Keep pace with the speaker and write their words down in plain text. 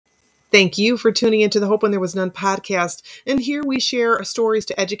Thank you for tuning into the Hope When There Was None podcast. And here we share stories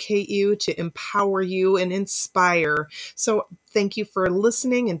to educate you, to empower you, and inspire. So thank you for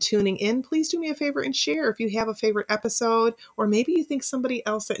listening and tuning in. Please do me a favor and share if you have a favorite episode, or maybe you think somebody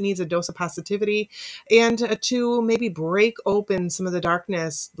else that needs a dose of positivity, and to maybe break open some of the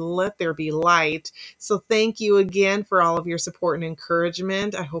darkness. Let there be light. So thank you again for all of your support and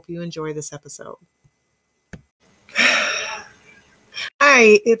encouragement. I hope you enjoy this episode.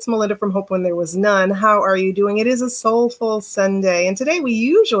 Hi, it's Melinda from Hope When There Was None. How are you doing? It is a soulful Sunday, and today we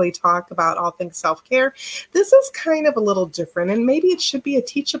usually talk about all things self-care. This is kind of a little different, and maybe it should be a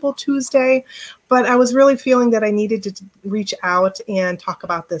teachable Tuesday, but I was really feeling that I needed to reach out and talk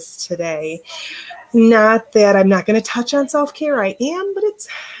about this today. Not that I'm not going to touch on self-care, I am, but it's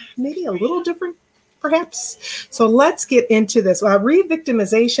maybe a little different perhaps. So let's get into this.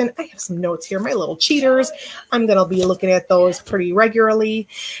 Revictimization. I have some notes here, my little cheaters. I'm going to be looking at those pretty regularly.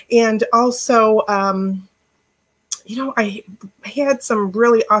 And also, I had some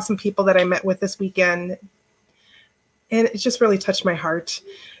really awesome people that I met with this weekend, and it just really touched my heart.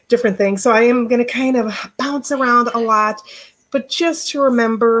 Different things. So I am going to kind of bounce around a lot. But just to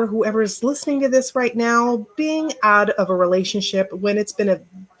remember, whoever's listening to this right now, being out of a relationship when it's been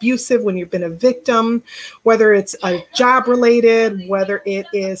abusive, when you've been a victim, whether it's a job related, whether it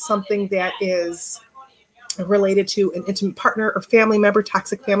is something that is related to an intimate partner or family member,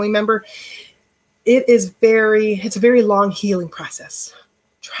 toxic family member, it's a very long healing process.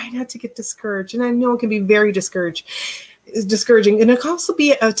 Try not to get discouraged. And I know it can be very discouraging. And it can also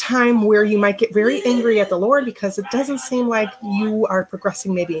be a time where you might get very angry at the Lord because it doesn't seem like you are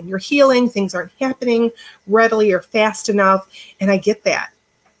progressing maybe in your healing. Things aren't happening readily or fast enough. And I get that.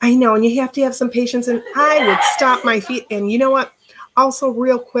 I know. And you have to have some patience. And I would stop my feet. And you know what? Also,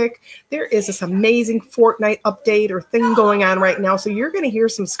 real quick, there is this amazing Fortnite update or thing going on right now. So you're going to hear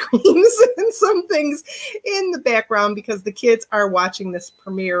some screams and some things in the background because the kids are watching this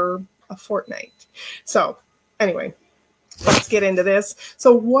premiere of Fortnite. So anyway, let's get into this.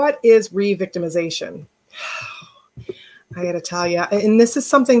 So what is revictimization? I got to tell you, and this is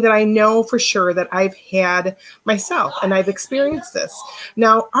something that I know for sure that I've had myself, and I've experienced this.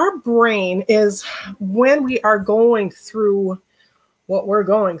 Now, our brain is, when we are going through what we're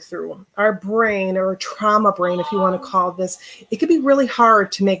going through, our brain, or trauma brain, if you want to call this, it can be really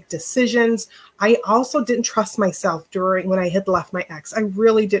hard to make decisions. I also didn't trust myself when I had left my ex. I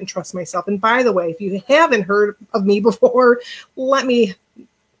really didn't trust myself. And by the way, if you haven't heard of me before, let me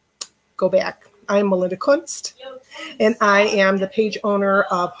go back. I'm Melinda Kunst, and I am the page owner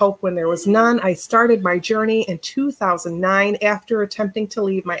of Hope When There Was None. I started my journey in 2009 after attempting to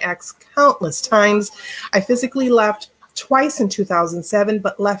leave my ex countless times. I physically left twice in 2007,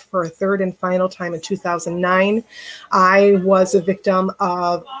 but left for a third and final time in 2009. I was a victim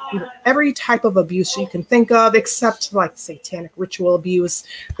of every type of abuse you can think of, except like satanic ritual abuse.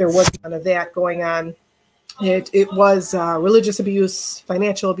 There was none of that going on. It was religious abuse,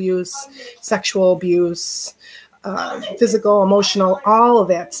 financial abuse, sexual abuse, physical, emotional, all of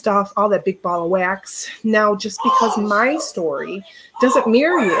that stuff, all that big ball of wax. Now, just because my story doesn't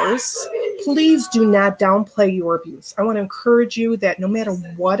mirror yours, please do not downplay your abuse. I want to encourage you that no matter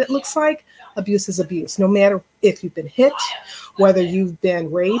what it looks like, abuse is abuse. No matter if you've been hit, whether you've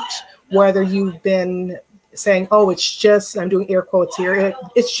been raped, whether you've been saying, oh, it's just, I'm doing air quotes here,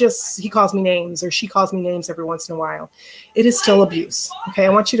 it's just he calls me names or she calls me names every once in a while. It is still abuse. Okay, I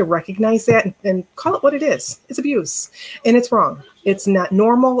want you to recognize that and call it what it is. It's abuse, and it's wrong. It's not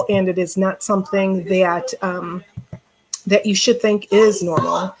normal, and it is not something that that you should think is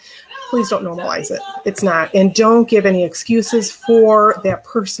normal. Please don't normalize it. It's not. And don't give any excuses for that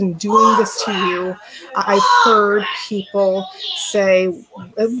person doing this to you. I've heard people say,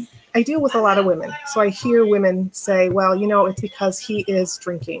 I deal with a lot of women. So I hear women say, well, it's because he is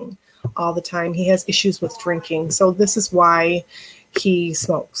drinking all the time. He has issues with drinking. So this is why he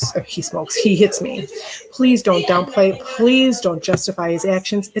hits me. Please don't downplay. Please don't justify his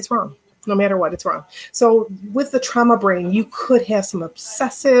actions. It's wrong. No matter what, it's wrong. So with the trauma brain, you could have some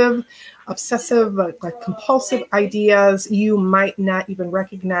obsessive, compulsive ideas. You might not even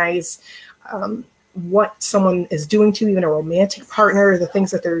recognize what someone is doing to you, even a romantic partner. The things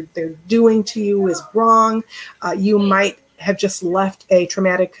that they're doing to you is wrong. You might have just left a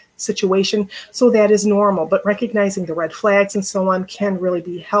traumatic situation, so that is normal. But recognizing the red flags and so on can really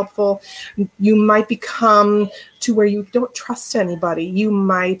be helpful. You might become to where you don't trust anybody. You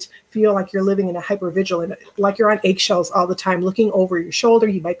might feel like you're living in a hypervigilant, like you're on eggshells all the time, looking over your shoulder.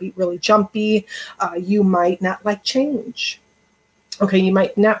 You might be really jumpy. You might not like change. Okay, you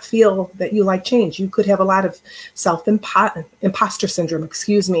might not feel that you like change. You could have a lot of imposter syndrome,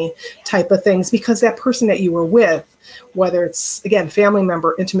 type of things, because that person that you were with, whether it's, again, family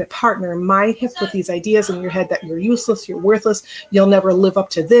member, intimate partner, might have put these ideas in your head that you're useless, you're worthless, you'll never live up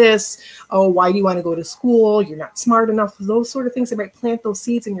to this. Oh, why do you want to go to school? You're not smart enough. Those sort of things that might plant those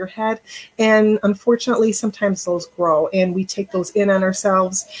seeds in your head. And unfortunately, sometimes those grow and we take those in on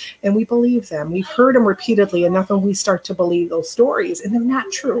ourselves and we believe them. We've heard them repeatedly enough and we start to believe those stories, and they're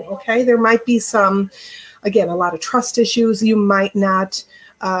not true. Okay, there might be some, again, a lot of trust issues. You might not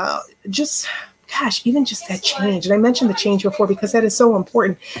even just that change. And I mentioned the change before because that is so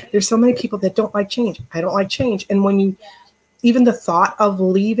important. There's so many people that don't like change. I don't like change. And when even the thought of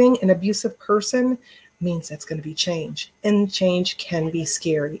leaving an abusive person means that's going to be change. And change can be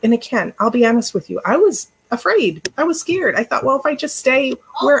scary. And it can. I'll be honest with you. I was afraid. I was scared. I thought, well, if I just stay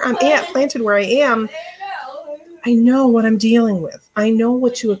where I'm at, planted where I am, I know what I'm dealing with. I know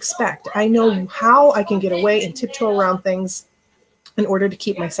what to expect. I know how I can get away and tiptoe around things in order to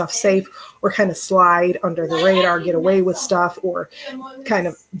keep myself safe, or kind of slide under the radar, get away with stuff, or kind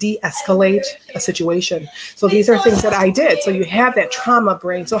of de-escalate a situation. So these are things that I did. So you have that trauma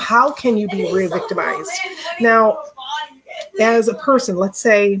brain. So how can you be re-victimized? Now, as a person, let's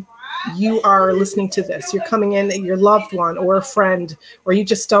say you are listening to this, you're coming in, your loved one or a friend, or you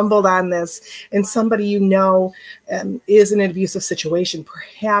just stumbled on this, and somebody you know is in an abusive situation.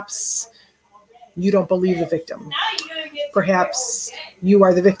 Perhaps you don't believe the victim. Perhaps you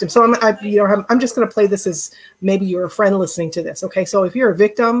are the victim. So I'm just going to play this as maybe you're a friend listening to this. Okay, so if you're a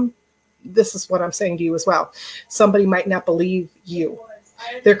victim, this is what I'm saying to you as well. Somebody might not believe you.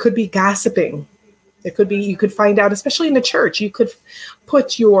 There could be gossiping. You could find out, especially in the church, you could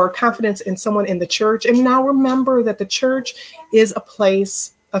put your confidence in someone in the church. And now remember that the church is a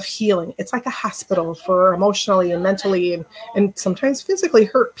place of healing. It's like a hospital for emotionally and mentally and sometimes physically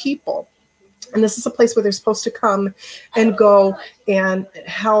hurt people. And this is a place where they're supposed to come and go and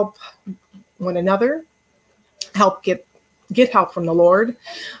help one another, help get help from the Lord.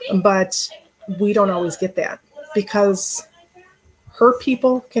 But we don't always get that because hurt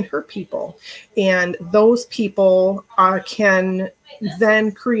people can hurt people. And those people can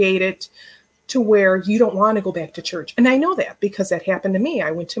then create it to where you don't want to go back to church. And I know that because that happened to me.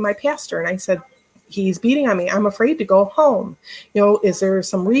 I went to my pastor and I said, he's beating on me. I'm afraid to go home. Is there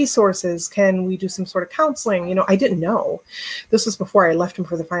some resources? Can we do some sort of counseling? I didn't know. This was before I left him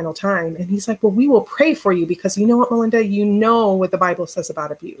for the final time. And he's like, well, we will pray for you because you know what, Melinda, you know what the Bible says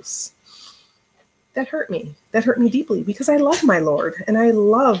about abuse. That hurt me. That hurt me deeply because I love my Lord and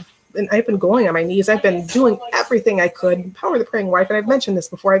I've been going on my knees. I've been doing everything I could, power of the praying wife. And I've mentioned this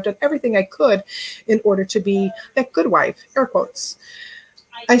before. I've done everything I could in order to be that good wife, air quotes.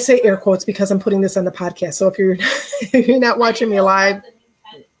 I say air quotes because I'm putting this on the podcast. So if you're not watching me live,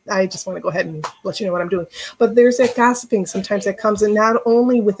 I just want to go ahead and let you know what I'm doing. But there's that gossiping sometimes that comes in not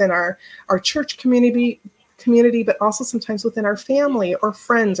only within our church community, but also sometimes within our family or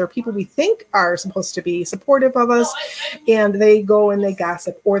friends or people we think are supposed to be supportive of us. And they go and they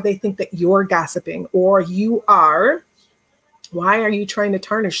gossip, or they think that you're gossiping or you are. Why are you trying to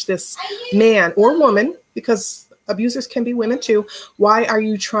tarnish this man or woman? Because abusers can be women too. Why are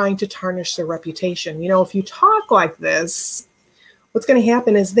you trying to tarnish their reputation? If you talk like this, what's going to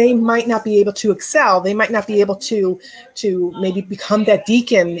happen is they might not be able to excel. They might not be able to maybe become that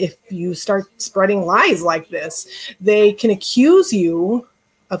deacon if you start spreading lies like this. They can accuse you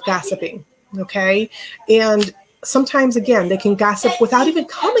of gossiping, okay? And sometimes, again, they can gossip without even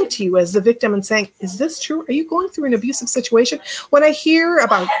coming to you as the victim and saying, is this true? Are you going through an abusive situation? When I hear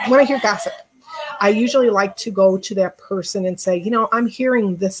gossip, I usually like to go to that person and say, I'm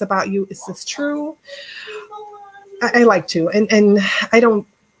hearing this about you. Is this true? I like to. And I don't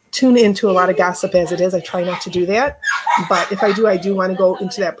tune into a lot of gossip as it is. I try not to do that. But if I do want to go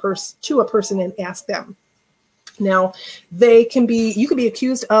into to a person and ask them. Now, you can be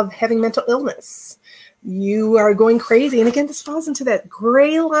accused of having mental illness. You are going crazy. And again, this falls into that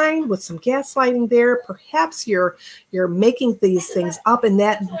gray line with some gaslighting there. Perhaps you're making these things up, and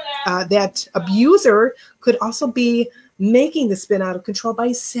that abuser could also be making the spin out of control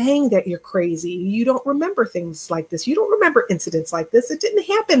by saying that you're crazy. You don't remember things like this. You don't remember incidents like this. It didn't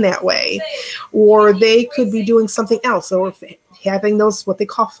happen that way. Or they could be doing something else, or having those, what they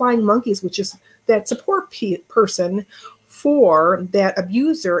call flying monkeys, which is that support person for that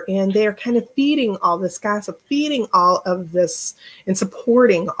abuser, and they're kind of feeding all this gossip, feeding all of this and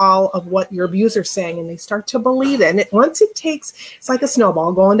supporting all of what your abuser's saying, and they start to believe it. And once it takes, it's like a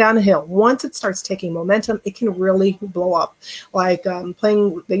snowball going down a hill. Once it starts taking momentum, it can really blow up. Like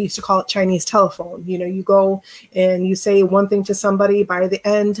playing, they used to call it Chinese telephone. You know, you go and you say one thing to somebody, by the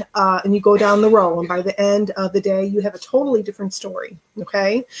end, and you go down the row, and by the end of the day, you have a totally different story.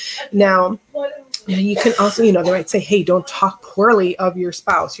 Okay, now you can also, you know, they might say, hey, don't talk poorly of your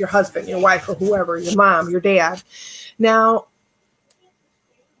spouse, your husband, your wife, or whoever, your mom, your dad. Now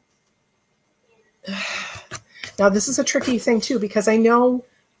this is a tricky thing too, because I know,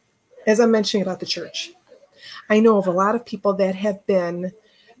 as I'm mentioning about the church, I know of a lot of people that have been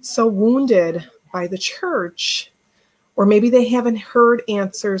so wounded by the church, or maybe they haven't heard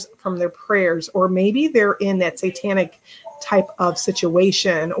answers from their prayers, or maybe they're in that satanic type of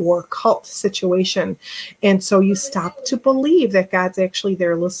situation or cult situation. And so you stop to believe that God's actually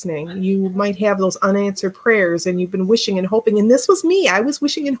there listening. You might have those unanswered prayers, and you've been wishing and hoping. And this was me. I was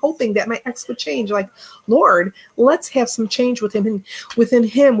wishing and hoping that my ex would change. Like, Lord, let's have some change with him, and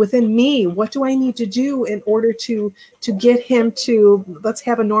within me. What do I need to do in order to get him to, let's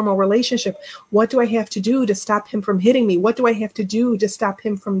have a normal relationship? What do I have to do to stop him from hitting me? What do I have to do to stop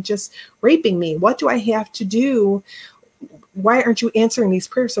him from just raping me? What do I have to do? Why aren't you answering these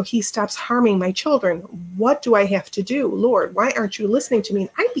prayers so he stops harming my children? What do I have to do? Lord, why aren't you listening to me? And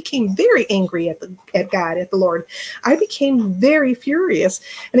I became very angry at God, at the Lord. I became very furious.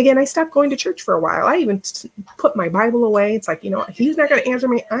 And again, I stopped going to church for a while. I even put my Bible away. It's like, you know, he's not going to answer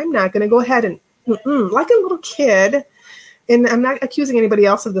me. I'm not going to go ahead and, like a little kid. And I'm not accusing anybody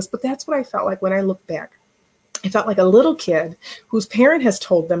else of this, but that's what I felt like when I look back. I felt like a little kid whose parent has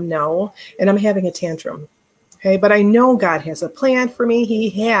told them no, and I'm having a tantrum. Okay, but I know God has a plan for me.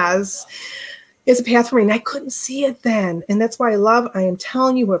 He has a path for me, and I couldn't see it then. And that's why I am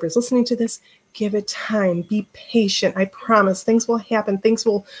telling you, whoever's listening to this, give it time. Be patient. I promise things will happen. Things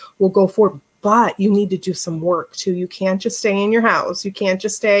will go forward. But you need to do some work too. You can't just stay in your house. You can't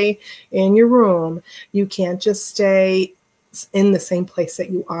just stay in your room. You can't just stay in the same place that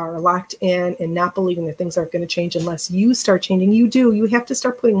you are, locked in and not believing that things aren't going to change unless you start changing. You have to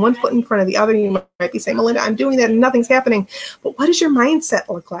start putting one foot in front of the other. You might be saying, Melinda, I'm doing that and nothing's happening. But what does your mindset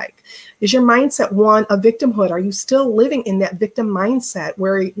look like? Is your mindset one of victimhood? Are you still living in that victim mindset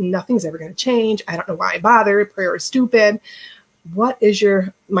where nothing's ever going to change? I don't know why I bother. Prayer is stupid. What is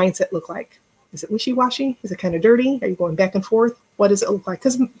your mindset look like? Is it wishy-washy? Is it kind of dirty? Are you going back and forth? What does it look like?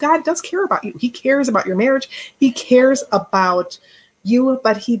 Because God does care about you. He cares about your marriage. He cares about you,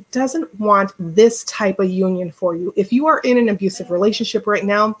 but he doesn't want this type of union for you. If you are in an abusive relationship right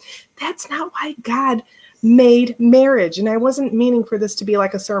now, that's not why God made marriage. And I wasn't meaning for this to be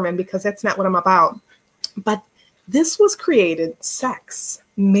like a sermon, because that's not what I'm about. But this was created, sex,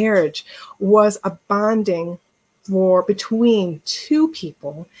 marriage was a bonding between two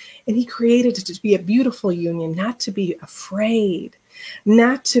people, and he created it to be a beautiful union, not to be afraid,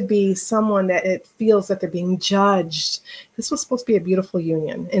 not to be someone that it feels that they're being judged. This was supposed to be a beautiful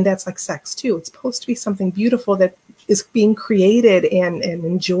union, and that's like sex too. It's supposed to be something beautiful that is being created and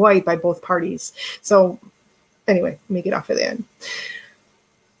enjoyed by both parties. So anyway, let me get off of that.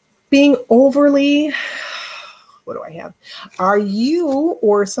 Being overly, what do I have? Are you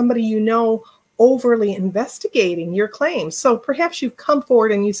or somebody you know overly investigating your claims? So perhaps you've come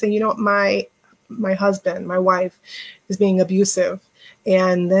forward and you say, you know, my husband, my wife is being abusive.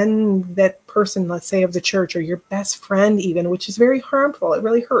 And then that person, let's say of the church, or your best friend even, which is very harmful. It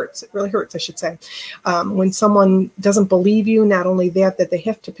really hurts. It really hurts, I should say. When someone doesn't believe you, not only that they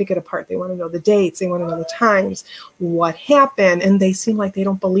have to pick it apart. They want to know the dates. They want to know the times, what happened. And they seem like they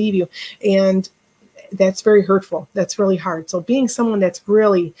don't believe you. And that's very hurtful. That's really hard. So being someone that's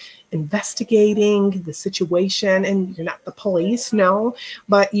really investigating the situation, and you're not the police, no,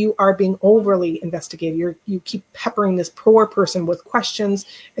 but you are being overly investigated. You keep peppering this poor person with questions,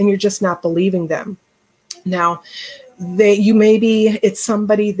 and you're just not believing them. Now, it's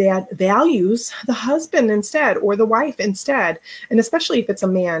somebody that values the husband instead, or the wife instead. And especially if it's a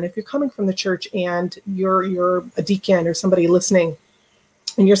man, if you're coming from the church and you're a deacon or somebody listening,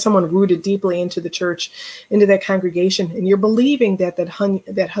 and you're someone rooted deeply into the church, into that congregation, and you're believing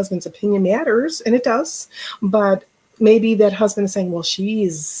that husband's opinion matters, and it does, but maybe that husband is saying, well,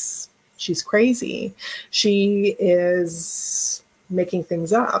 she's crazy. She is making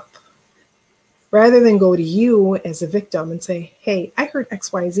things up. Rather than go to you as a victim and say, hey, I heard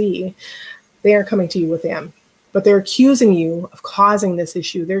XYZ, they are coming to you with them. But they're accusing you of causing this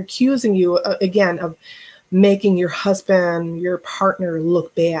issue. They're accusing you, again, of making your husband, your partner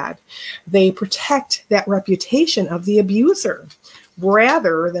look bad. They protect that reputation of the abuser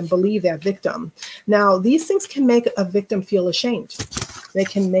rather than believe that victim. Now, these things can make a victim feel ashamed. They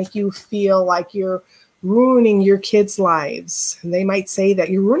can make you feel like you're ruining your kids' lives. And they might say that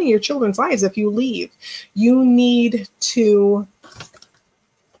you're ruining your children's lives if you leave. You need to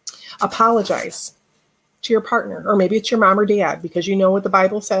apologize to your partner, or maybe it's your mom or dad, because you know what the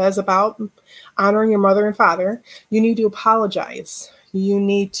Bible says about honoring your mother and father. You need to apologize. You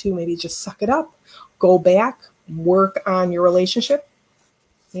need to maybe just suck it up, go back, work on your relationship.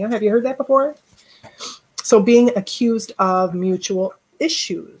 Have you heard that before? So being accused of mutual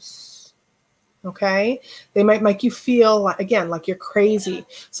issues, okay? They might make you feel, again, like you're crazy.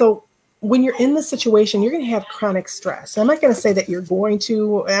 So when you're in this situation, you're going to have chronic stress. I'm not going to say that you're going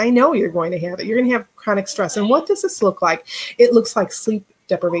to, I know you're going to have it. You're going to have chronic stress. And what does this look like? It looks like sleep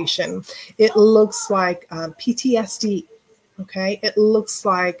deprivation. It looks like PTSD. Okay. It looks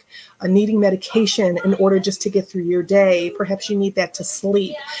like needing medication in order just to get through your day. Perhaps you need that to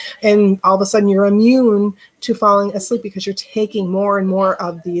sleep. And all of a sudden you're immune to falling asleep because you're taking more and more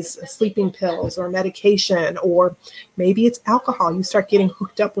of these sleeping pills or medication, or maybe it's alcohol. You start getting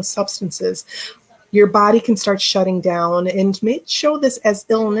hooked up with substances. Your body can start shutting down and may show this as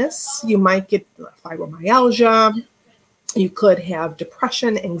illness. You might get fibromyalgia. You could have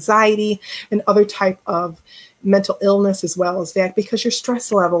depression, anxiety, and other type of mental illness as well as that, because your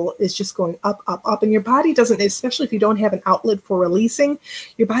stress level is just going up, up, up. And your body doesn't, especially if you don't have an outlet for releasing,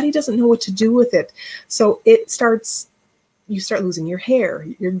 your body doesn't know what to do with it. So you start losing your hair.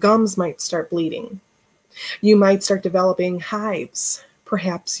 Your gums might start bleeding. You might start developing hives.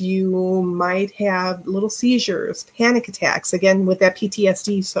 Perhaps you might have little seizures, panic attacks, again, with that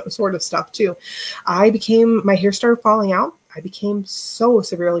PTSD sort of stuff too. My hair started falling out. I became so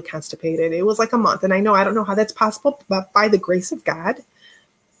severely constipated. It was like a month. And I don't know how that's possible, but by the grace of God,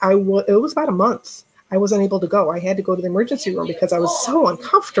 it was about a month. I wasn't able to go. I had to go to the emergency room because I was so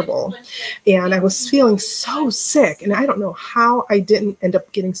uncomfortable and I was feeling so sick. And I don't know how I didn't end up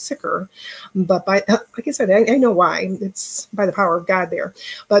getting sicker, but like I said, I know why. It's by the power of God there.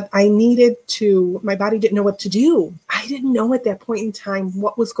 But my body didn't know what to do. I didn't know at that point in time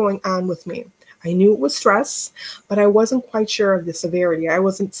what was going on with me. I knew it was stress, but I wasn't quite sure of the severity. I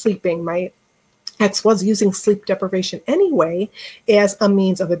wasn't sleeping. My ex was using sleep deprivation anyway as a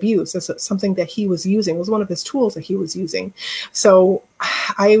means of abuse, as something that he was using. It was one of his tools that he was using. So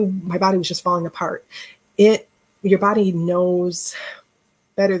my body was just falling apart. Your body knows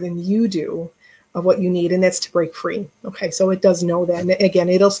better than you do of what you need, and that's to break free. Okay, so it does know that. And again,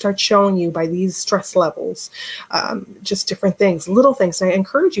 it'll start showing you by these stress levels, just different things, little things. And I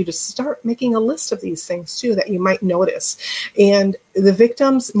encourage you to start making a list of these things too that you might notice. And the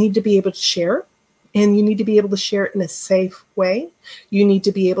victims need to be able to share, and you need to be able to share it in a safe way. You need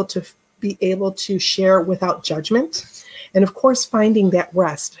to be able to share without judgment. And of course, finding that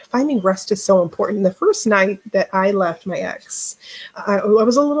rest. Finding rest is so important. The first night that I left my ex, I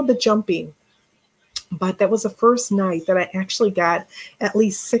was a little bit jumpy. But that was the first night that I actually got at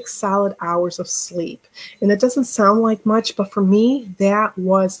least 6 solid hours of sleep. And it doesn't sound like much, but for me, that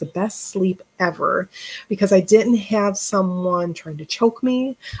was the best sleep ever, because I didn't have someone trying to choke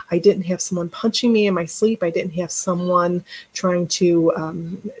me. I didn't have someone punching me in my sleep. I didn't have someone trying to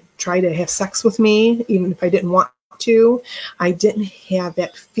have sex with me, even if I didn't want to. I didn't have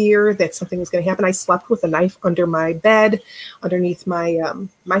that fear that something was going to happen. I slept with a knife under my bed, underneath my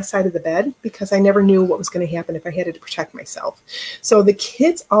side of the bed, because I never knew what was going to happen if I had to protect myself. So the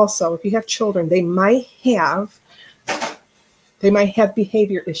kids also, if you have children, they might have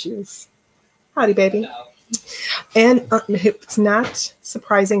behavior issues. Howdy, baby. And it's not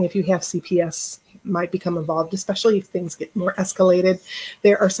surprising if you have CPS might become involved, especially if things get more escalated.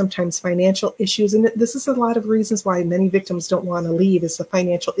 There are sometimes financial issues, and this is a lot of reasons why many victims don't want to leave, is the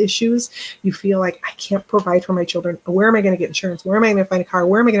financial issues. You feel like, I can't provide for my children. Where am I going to get insurance? Where am I going to find a car?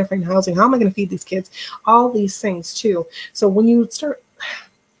 Where am I going to find housing? How am I going to feed these kids? All these things too. So when you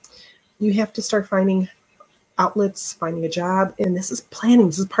have to start finding outlets, finding a job, and this is planning.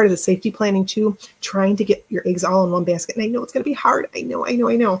 This is part of the safety planning too, trying to get your eggs all in one basket. And I know it's going to be hard. I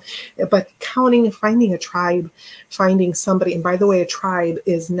know. But finding a tribe, finding somebody, and by the way, a tribe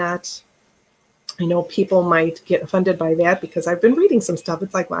is not, I know people might get offended by that because I've been reading some stuff.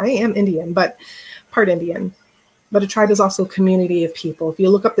 It's like, well, I am Indian, but part Indian. But a tribe is also a community of people. If you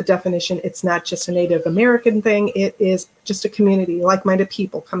look up the definition, it's not just a Native American thing. It is just a community, like-minded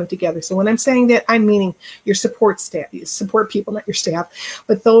people coming together. So when I'm saying that, I'm meaning your support staff. You support people, not your staff,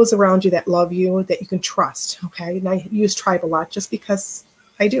 but those around you that love you, that you can trust, okay? And I use tribe a lot just because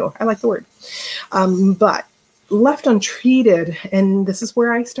I do. I like the word. But left untreated, and this is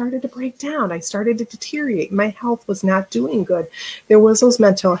where I started to break down. I started to deteriorate. My health was not doing good. There was those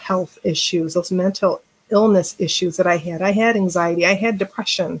mental health issues, those mental illness issues that I had. I had anxiety. I had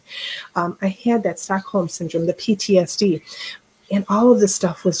depression. I had that Stockholm syndrome, the PTSD. And all of this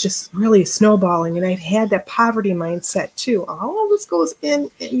stuff was just really snowballing. And I've had that poverty mindset too. All of this goes in,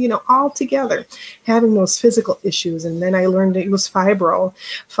 all together, having those physical issues. And then I learned it was fibro,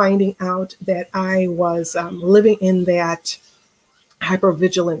 finding out that I was living in that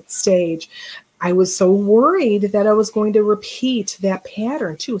hypervigilant stage. I was so worried that I was going to repeat that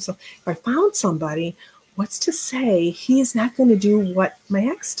pattern too. So if I found somebody, what's to say he's not going to do what my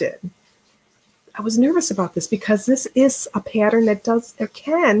ex did? I was nervous about this because this is a pattern that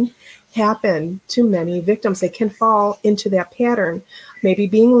can happen to many victims. They can fall into that pattern, maybe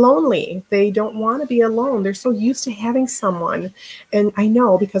being lonely. They don't want to be alone. They're so used to having someone. And I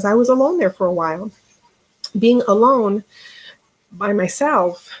know because I was alone there for a while. Being alone by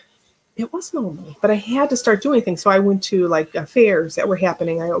myself, it was lonely, but I had to start doing things. So I went to like fairs that were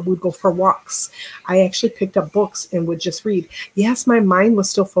happening. I would go for walks. I actually picked up books and would just read. Yes, my mind was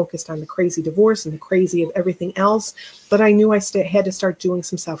still focused on the crazy divorce and the crazy of everything else, but I knew I had to start doing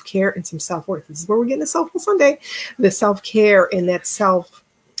some self-care and some self-worth. This is where we're getting to Soulful Sunday. The self-care and that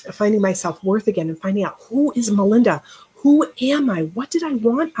finding my self-worth again and finding out who is Melinda. Who am I? What did I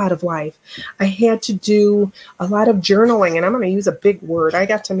want out of life? I had to do a lot of journaling, and I'm going to use a big word. I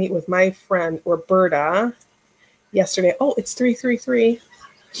got to meet with my friend Roberta yesterday. Oh, it's 333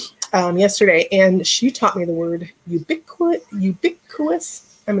 yesterday, and she taught me the word ubiquitous.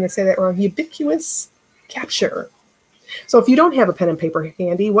 I'm going to say that wrong. Ubiquitous capture. So if you don't have a pen and paper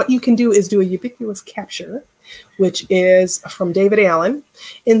handy, what you can do is do a ubiquitous capture, which is from David Allen.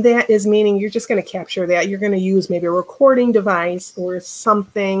 And that is meaning you're just going to capture that. You're going to use maybe a recording device or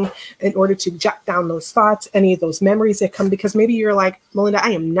something in order to jot down those thoughts, any of those memories that come, because maybe you're like, Melinda,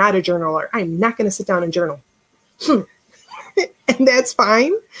 I am not a journaler. I'm not going to sit down and journal. And that's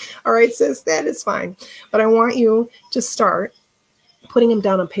fine. All right, sis, that is fine. But I want you to start putting them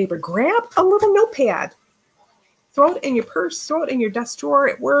down on paper. Grab a little notepad. Throw it in your purse, throw it in your desk drawer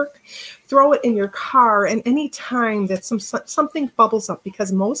at work, throw it in your car, and any time that something bubbles up,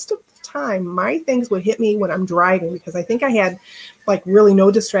 because most of the time my things would hit me when I'm driving, because I think I had like really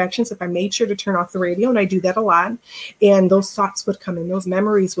no distractions if I made sure to turn off the radio, and I do that a lot, and those thoughts would come in, those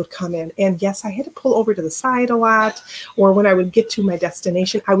memories would come in, and yes, I had to pull over to the side a lot, or when I would get to my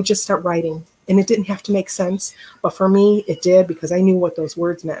destination, I would just start writing. And it didn't have to make sense, but for me, it did, because I knew what those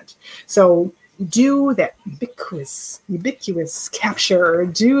words meant. So do that ubiquitous capture,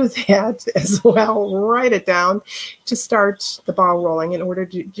 do that as well. Write it down to start the ball rolling in order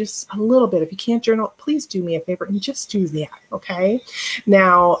to just a little bit. If you can't journal, please do me a favor and just do that, okay?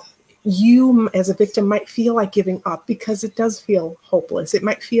 Now, you as a victim might feel like giving up because it does feel hopeless. It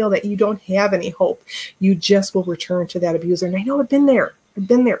might feel that you don't have any hope. You just will return to that abuser. And I know I've been there.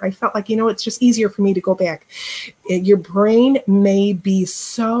 I felt like, it's just easier for me to go back. Your brain may be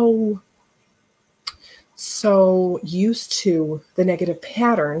so used to the negative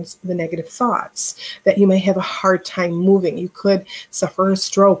patterns, the negative thoughts, that you may have a hard time moving. You could suffer a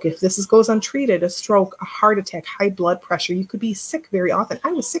stroke. If this goes untreated, a stroke, a heart attack, high blood pressure. You could be sick very often.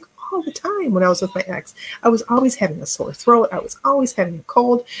 I was sick all the time when I was with my ex. I was always having a sore throat. I was always having a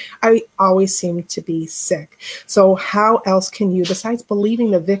cold. I always seemed to be sick. So how else can you, besides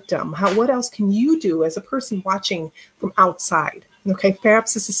believing the victim, what else can you do as a person watching from outside? Okay,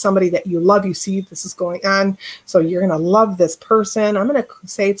 perhaps this is somebody that you love. You see this is going on, so you're going to love this person. I'm going to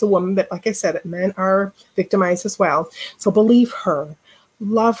say it's a woman, but like I said, men are victimized as well. So believe her,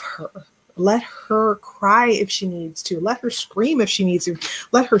 love her. Let her cry if she needs to. Let her scream if she needs to.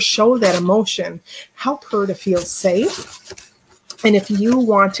 Let her show that emotion. Help her to feel safe. And if you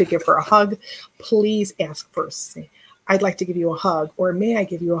want to give her a hug, please ask first. Say, I'd like to give you a hug, or may I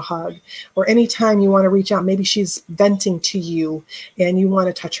give you a hug? Or anytime you want to reach out, maybe she's venting to you and you want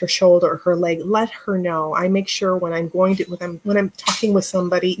to touch her shoulder or her leg, let her know. I make sure when I'm talking with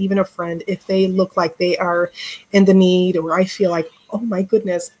somebody, even a friend, if they look like they are in the need, or I feel like, oh my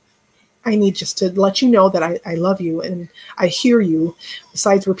goodness, I need just to let you know that I love you and I hear you,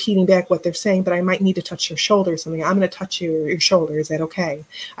 besides repeating back what they're saying, but I might need to touch your shoulder or something. I'm going to touch your shoulder. Is that okay?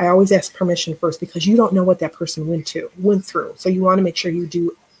 I always ask permission first, because you don't know what that person went through. So you want to make sure you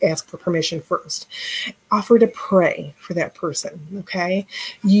do ask for permission first. Offer to pray for that person, okay?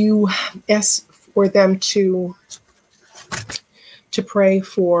 You ask for them to pray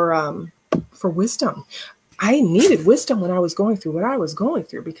for wisdom. I needed wisdom when I was going through what I was going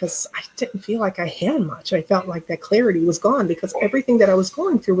through, because I didn't feel like I had much. I felt like that clarity was gone because everything that I was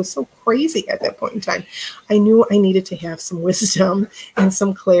going through was so crazy at that point in time. I knew I needed to have some wisdom and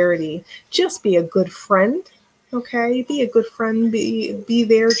some clarity. Just be a good friend. Okay, be a good friend, be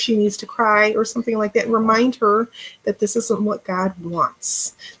there if she needs to cry or something like that, and remind her that this isn't what God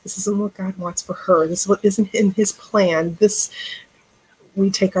wants. This isn't what God wants for her. This is what isn't in his plan. We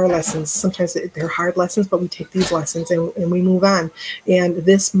take our lessons. Sometimes they're hard lessons, but we take these lessons and we move on. And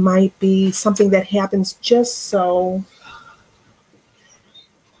this might be something that happens just so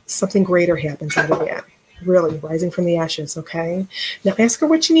something greater happens out of that. Really, rising from the ashes, okay? Now ask her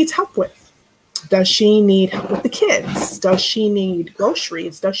what she needs help with. Does she need help with the kids? Does she need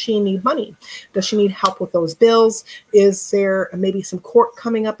groceries? Does she need money? Does she need help with those bills? Is there maybe some court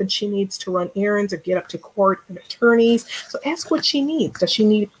coming up and she needs to run errands or get up to court and attorneys? So ask what she needs. Does she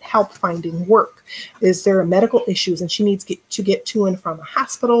need help finding work? Is there medical issues and she needs to get to and from a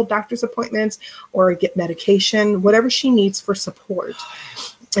hospital, doctor's appointments, or get medication, whatever she needs for support.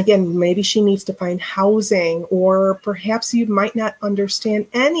 Again, maybe she needs to find housing, or perhaps you might not understand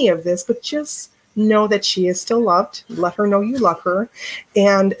any of this, but just know that she is still loved. Let her know you love her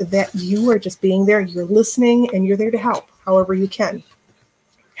and that you are just being there. You're listening and you're there to help however you can.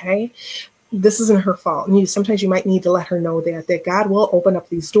 Okay. This isn't her fault. And sometimes you might need to let her know that God will open up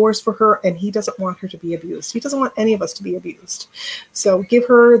these doors for her and he doesn't want her to be abused. He doesn't want any of us to be abused. So give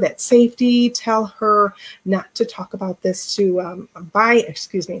her that safety. Tell her not to talk about this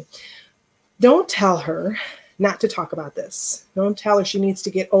Don't tell her not to talk about this. Don't tell her she needs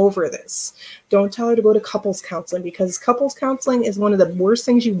to get over this. Don't tell her to go to couples counseling, because couples counseling is one of the worst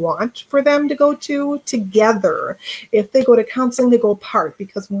things you want for them to go to together. If they go to counseling, they go apart,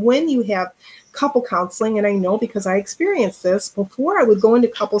 because when you have couple counseling, and I know because I experienced this, before I would go into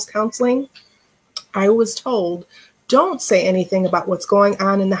couples counseling, I was told, don't say anything about what's going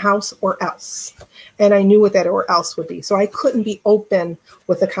on in the house or else. And I knew what that or else would be. So I couldn't be open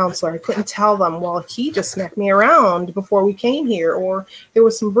with a counselor. I couldn't tell them, well, he just smacked me around before we came here, or there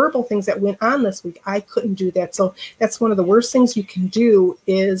was some verbal things that went on this week. I couldn't do that. So that's one of the worst things you can do,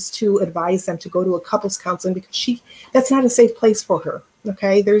 is to advise them to go to a couples counseling, because that's not a safe place for her.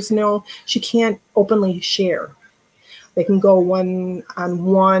 Okay. She can't openly share. They can go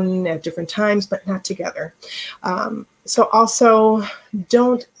one-on-one at different times, but not together. So also,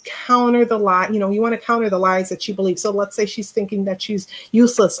 don't counter the lie. You want to counter the lies that she believes. So let's say she's thinking that she's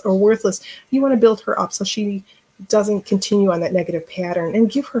useless or worthless. You want to build her up so she doesn't continue on that negative pattern, and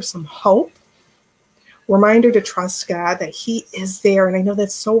give her some hope. Remind her to trust God, that he is there. And I know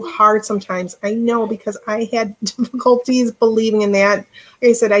that's so hard sometimes. I know, because I had difficulties believing in that.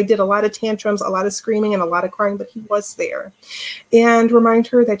 Like I said, I did a lot of tantrums, a lot of screaming, and a lot of crying, but he was there. And remind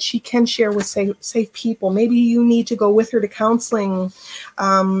her that she can share with safe people. Maybe you need to go with her to counseling,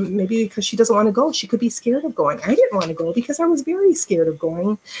 maybe because she doesn't want to go. She could be scared of going. I didn't want to go because I was very scared of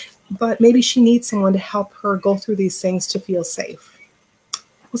going. But maybe she needs someone to help her go through these things to feel safe.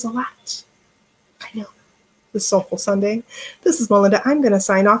 It was a lot. I know. This Soulful Sunday. This is Melinda. I'm going to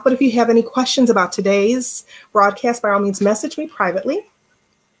sign off. But if you have any questions about today's broadcast, by all means, message me privately.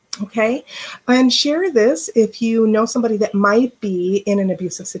 Okay. And share this if you know somebody that might be in an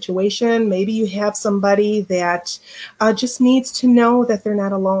abusive situation. Maybe you have somebody that just needs to know that they're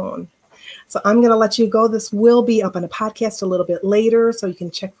not alone. So I'm going to let you go. This will be up on a podcast a little bit later, so you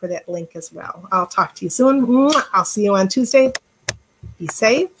can check for that link as well. I'll talk to you soon. I'll see you on Tuesday. Be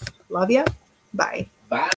safe. Love ya. Bye. Bye.